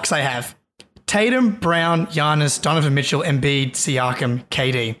the locks I have: Tatum, Brown, Giannis, Donovan Mitchell, Embiid, Siakam,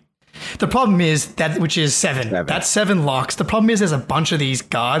 KD. The problem is which is 7. That's 7 locks. The problem is there's a bunch of these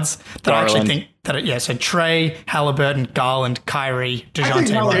guards that I actually think so Trey, Halliburton, Garland, Kyrie,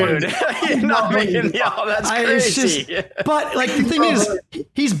 DeJounte Murray. You're not making that's crazy. But the thing is,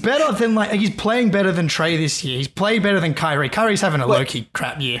 he's better than he's playing better than Trey this year. He's playing better than Kyrie. Kyrie's having a low-key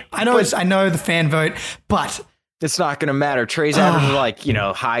crap year. I know the fan vote, but it's not going to matter. Trey's averaging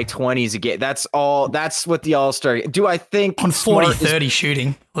high 20s a game. That's what the All-Star. Do I think on 40-30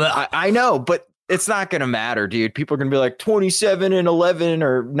 shooting? I know, but it's not going to matter, dude. People are going to be like 27 and 11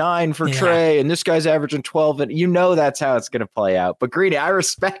 or 9 for Trey, and this guy's averaging 12, and that's how it's going to play out. But Greenie, I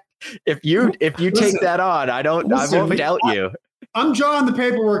respect if you take that on. I won't doubt you. I'm drawing the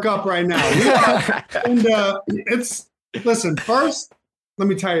paperwork up right now, and first. Let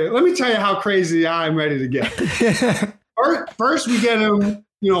me tell you how crazy I'm ready to get. First, we get him,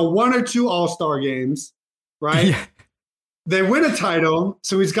 1 or 2 All-Star games, right? Yeah. They win a title,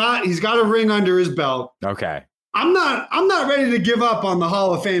 so he's got a ring under his belt. Okay. I'm not ready to give up on the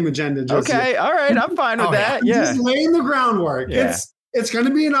Hall of Fame agenda. Just okay, yet. All right, I'm fine with that. Yeah, just laying the groundwork. Yeah. It's going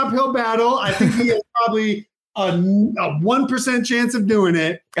to be an uphill battle. I think he has probably a 1% chance of doing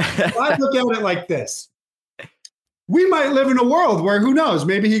it. I look at it like this. We might live in a world where, who knows,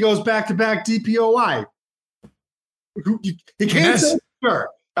 maybe he goes back-to-back DPOY. He can't say sure.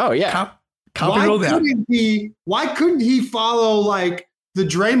 Oh, yeah. Why couldn't he follow, the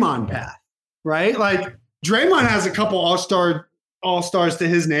Draymond path, right? Draymond has a couple all-stars to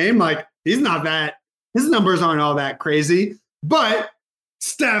his name. He's not that – his numbers aren't all that crazy. But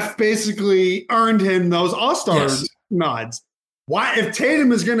Steph basically earned him those all-star nods. Why – if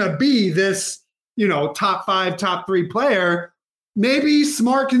Tatum is going to be this – top 5, top 3 player, maybe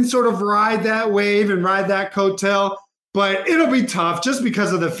Smart can sort of ride that wave and ride that coattail, but it'll be tough just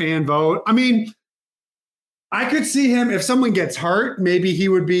because of the fan vote. I mean, I could see him, if someone gets hurt, maybe he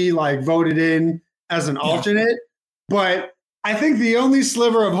would be voted in as an alternate, but I think the only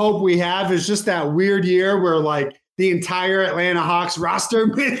sliver of hope we have is just that weird year where the entire Atlanta Hawks roster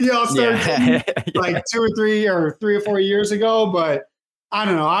made the All-Star team 3 or 4 years ago, but I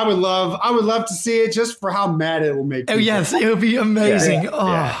don't know. I would love to see it just for how mad it will make people. Oh, yes. It would be amazing.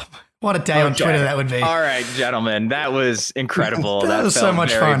 What a day on Twitter that would be. All right, gentlemen. That was incredible. that was so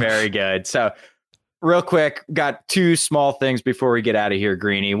much fun. Very good. So real quick, got 2 small things before we get out of here,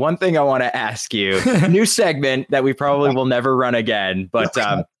 Greenie. One thing I want to ask you, new segment that we probably will never run again, but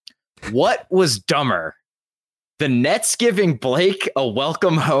what was dumber? The Nets giving Blake a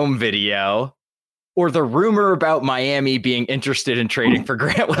welcome home video, or the rumor about Miami being interested in trading for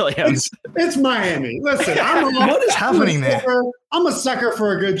Grant Williams? It's Miami. Listen, what is happening there? I'm a sucker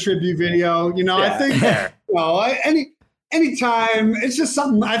for a good tribute video. I think anytime, it's just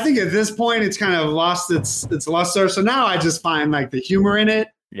something. I think at this point it's kind of lost its luster. So now I just find the humor in it.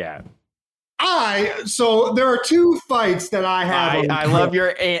 Yeah. So there are 2 fights that I have. I love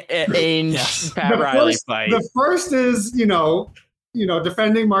your Pat Riley fight. The first is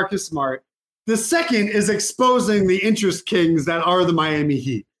defending Marcus Smart. The second is exposing the interest kings that are the Miami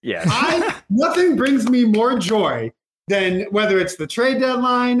Heat. Yes. Nothing brings me more joy than whether it's the trade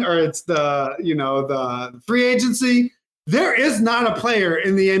deadline or it's the free agency. There is not a player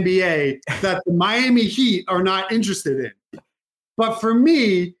in the NBA that the Miami Heat are not interested in. But for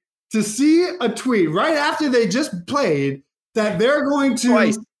me to see a tweet right after they just played that they're going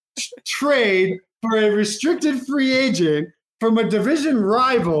to trade for a restricted free agent from a division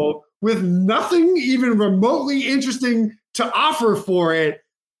rival with nothing even remotely interesting to offer for it,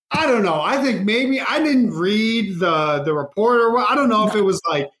 I don't know. I think maybe I didn't read the report, or I don't know if it was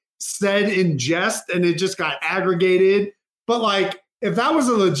said in jest and it just got aggregated. But if that was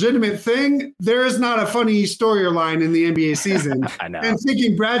a legitimate thing, there is not a funny storyline in the NBA season. I know. And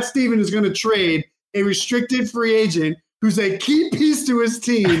thinking Brad Stevens is going to trade a restricted free agent who's a key piece to his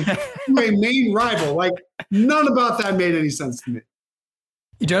team to a main rival. none about that made any sense to me.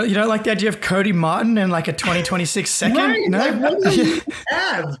 You don't like the idea of Cody Martin and like a 2026 second? Right? No? Like, what do you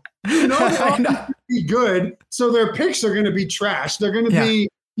have? You know, they're all going to be good, so their picks are going to be trash. They're going to be,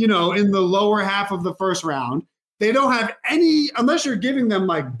 in the lower half of the first round. They don't have any, unless you're giving them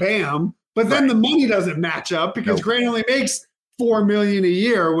like Bam, but then the money doesn't match up because Grant only makes $4 million a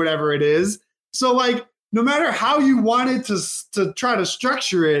year or whatever it is. So like, no matter how you wanted to try to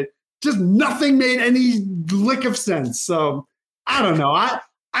structure it, just nothing made any lick of sense. So I don't know.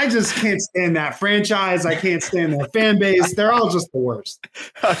 I just can't stand that franchise. I can't stand that fan base. They're all just the worst.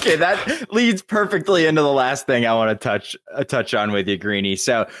 Okay, that leads perfectly into the last thing I want to touch on with you, Greenie.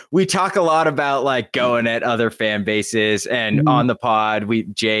 So we talk a lot about like going at other fan bases, and on the pod,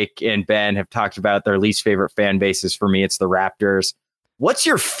 Jake and Ben have talked about their least favorite fan bases. For me, it's the Raptors. What's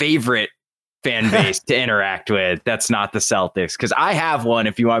your favorite fan base to interact with that's not the Celtics? Because I have one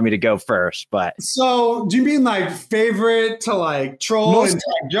if you want me to go first. But so do you mean like favorite to like troll and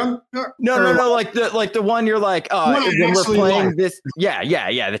like junk? No, like the one you're like, when we're playing like this,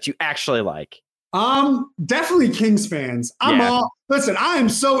 that you actually like. Definitely Kings fans. Listen, I am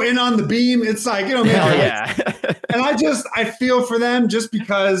so in on the beam. It's like, and I feel for them just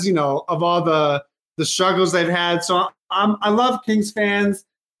because, of all the struggles they've had. So I love Kings fans.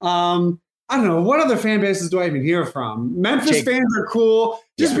 I don't know. What other fan bases do I even hear from? Memphis fans are cool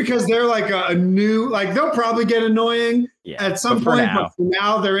just because they're like a new, like they'll probably get annoying at some point, but for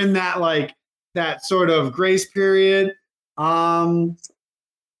now they're in that like that sort of grace period. I'd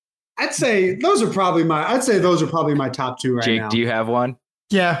say those are probably my top two right now. Jake, do you have one?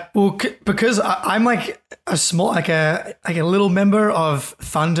 Yeah, well, because I'm like a small, like a little member of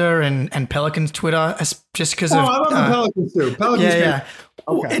Thunder and Pelicans Twitter, just because of. I love the Pelicans too. Yeah.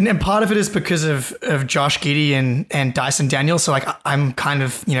 Okay. And part of it is because of Josh Giddey and Dyson Daniels. So like I'm kind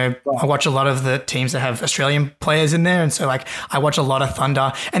of, I watch a lot of the teams that have Australian players in there. And so like I watch a lot of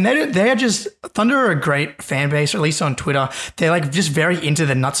Thunder, and they're just, Thunder are a great fan base, or at least on Twitter. They're like just very into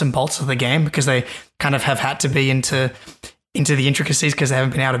the nuts and bolts of the game because they kind of have had to be into the intricacies because they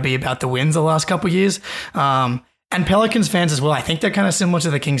haven't been able to be about the wins the last couple of years. And Pelicans fans as well. I think they're kind of similar to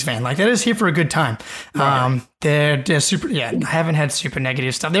the Kings fan. Like they're just here for a good time. They're super. Yeah, I haven't had super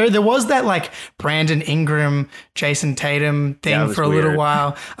negative stuff. There was that like Brandon Ingram, Jason Tatum thing for a little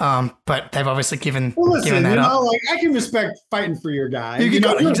while. But they've obviously given that up. Like I can respect fighting for your guy.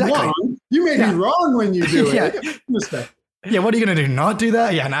 Exactly. Wrong. You may be wrong when you do it. Respect. Yeah, what are you going to do? Not do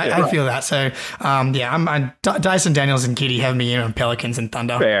that? Yeah, I feel that. So, I'm Dyson Daniels and Giddey have me in on Pelicans and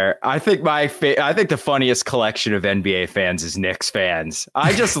Thunder. Fair. I think I think the funniest collection of NBA fans is Knicks fans.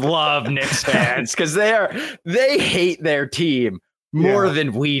 I just love Knicks fans because they hate their team more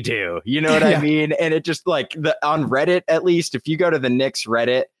than we do. You know what I mean? And it just like on Reddit, at least, if you go to the Knicks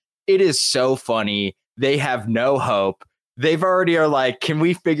Reddit, it is so funny. They have no hope. They've already are like, can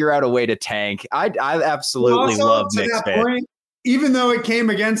we figure out a way to tank? I absolutely love Knicks fans. Even though it came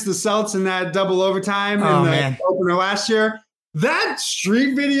against the Celtics in that double overtime in the opener last year, that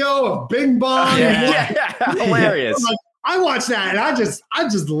street video of Bing Bong, hilarious. Like, I watched that and I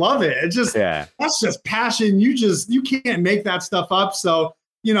just love it. It just that's just passion. You can't make that stuff up. So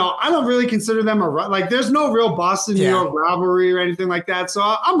I don't really consider them there's no real Boston New York rivalry or anything like that. So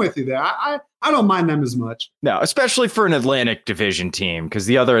I'm with you there. I don't mind them as much. No, especially for an Atlantic Division team, because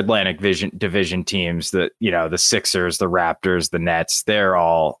the other Atlantic Division teams, the Sixers, the Raptors, the Nets, they're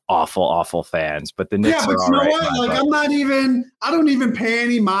all awful fans. But the Knicks are all right. Yeah, but you know what? Like I don't even pay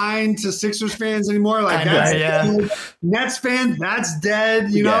any mind to Sixers fans anymore. Like that's dead. Nets fans, that's dead.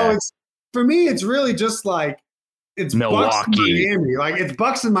 It's for me. It's really just like it's Milwaukee, Bucks and Miami. Like it's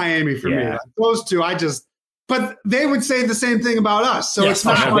Bucks and Miami for me. Like, those two, but they would say the same thing about us. So it's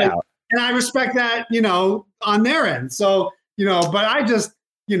not like. And I respect that, on their end. So, but I just,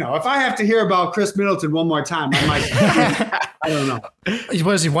 if I have to hear about Chris Middleton one more time, I might, I don't know.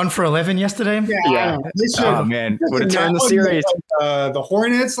 Was he 1 for 11 yesterday? Yeah. Oh, man. Would have turned the series. The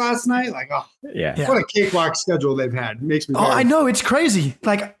Hornets last night. Like, what a cakewalk schedule they've had. It makes me I know. It's crazy.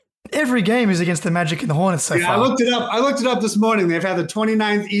 Like, every game is against the Magic and the Hornets so far. I looked it up this morning. They've had the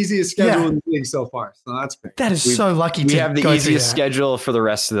 29th easiest schedule in the league so far. So that's great. That is so lucky. We have the easiest schedule for the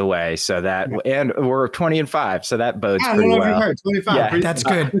rest of the way. So and we're 20-5. So that bodes pretty well. 25. Yeah, that's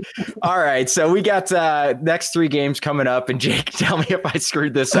good. All right. So we got next 3 games coming up. And Jake, tell me if I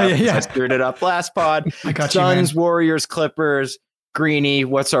screwed this up. I screwed it up last pod. I got Suns, Warriors, Clippers, Greenie.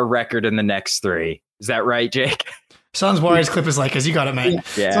 What's our record in the next 3? Is that right, Jake? Suns, Warriors, Clippers, Lakers. You got it, mate.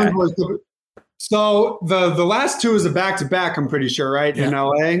 Yeah. Suns, Warriors, Clippers. So the last 2 is a back-to-back, I'm pretty sure, right? In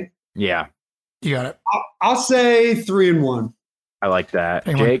LA? Yeah. You got it. I'll say 3-1. I like that.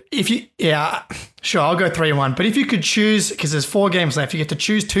 Jake? Sure, I'll go 3-1. But if you could choose, because there's 4 games left, you get to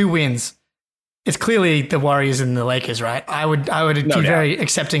choose 2 wins. It's clearly the Warriors and the Lakers, right? I would be very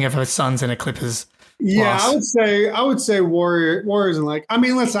accepting of a Suns and a Clippers. Yeah, loss. I would say Warriors and like. I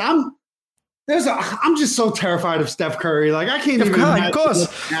mean, listen, I'm just so terrified of Steph Curry. Like I can't even. Of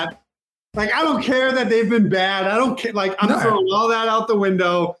course. Like I don't care that they've been bad. I don't care. Like I'm throwing all that out the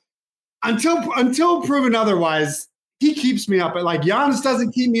window until proven otherwise. He keeps me up at like Giannis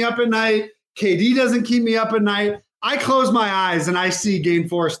doesn't keep me up at night. KD doesn't keep me up at night. I close my eyes and I see Game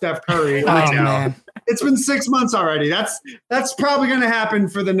 4 Steph Curry. Man. It's been 6 months already. That's probably going to happen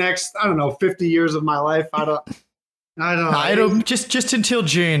for the next 50 years of my life. I don't know. No, it'll just until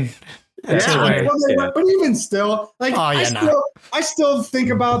June. But even still, like I still think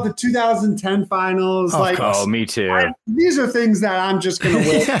about the 2010 finals. Me too. These are things that I'm just going to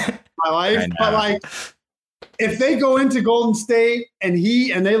win in my life. But like, if they go into Golden State and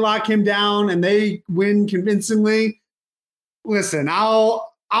they lock him down and they win convincingly, listen,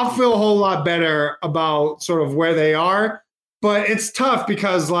 I'll feel a whole lot better about sort of where they are. But it's tough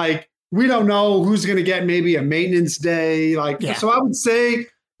because like we don't know who's going to get maybe a maintenance day. So I would say,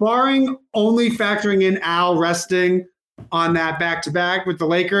 barring only factoring in Al resting on that back-to-back with the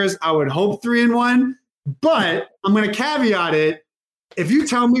Lakers, I would hope 3-1. But I'm going to caveat it. If you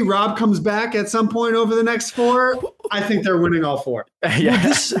tell me Rob comes back at some point over the next 4, I think they're winning all 4.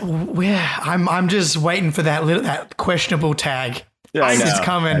 I'm just waiting for that questionable tag. Yeah, it's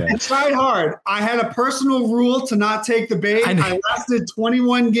coming. I tried hard. I had a personal rule to not take the bait. I lasted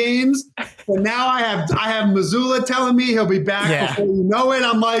 21 games, but now I have Missoula telling me he'll be back before you know it.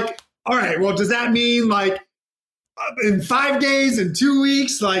 I'm like, all right, well, does that mean like in 5 days, in 2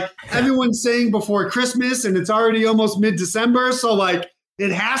 weeks? Like everyone's saying before Christmas, and it's already almost mid-December, so like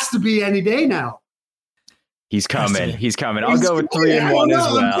it has to be any day now. He's coming. I'll go with 3-1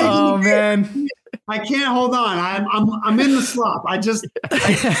 as well. Oh man. I can't hold on. I'm in the slop.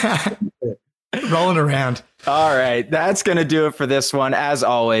 Rolling around. All right. That's going to do it for this one. As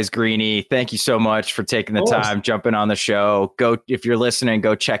always, Greenie, thank you so much for taking the time, jumping on the show. If you're listening,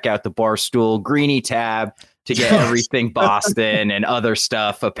 go check out the Barstool Greenie tab to get everything Boston and other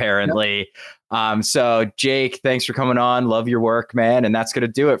stuff, apparently. So, Jake, thanks for coming on. Love your work, man. And that's going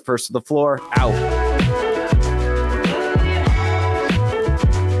to do it. First to the floor, out.